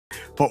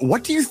but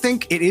what do you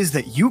think it is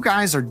that you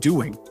guys are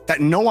doing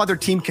that no other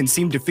team can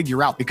seem to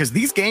figure out? Because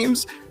these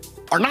games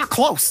are not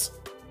close.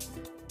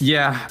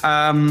 Yeah.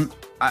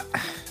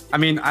 I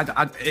mean,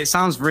 it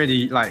sounds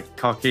really like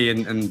cocky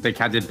and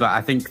big-headed, but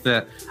I think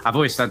that I've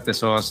always said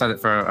this, or I've said it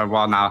for a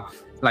while now.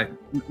 Like,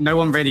 no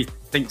one really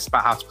thinks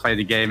about how to play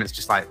the game. It's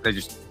just like they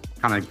just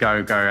kind of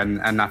go.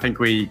 And I think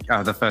we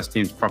are the first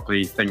team to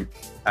properly think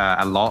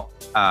a lot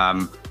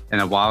in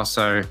a while.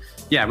 So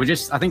yeah,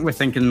 I think we're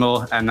thinking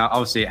more, and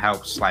obviously it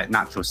helps, like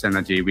natural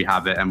synergy. We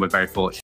have it, and we're very fortunate.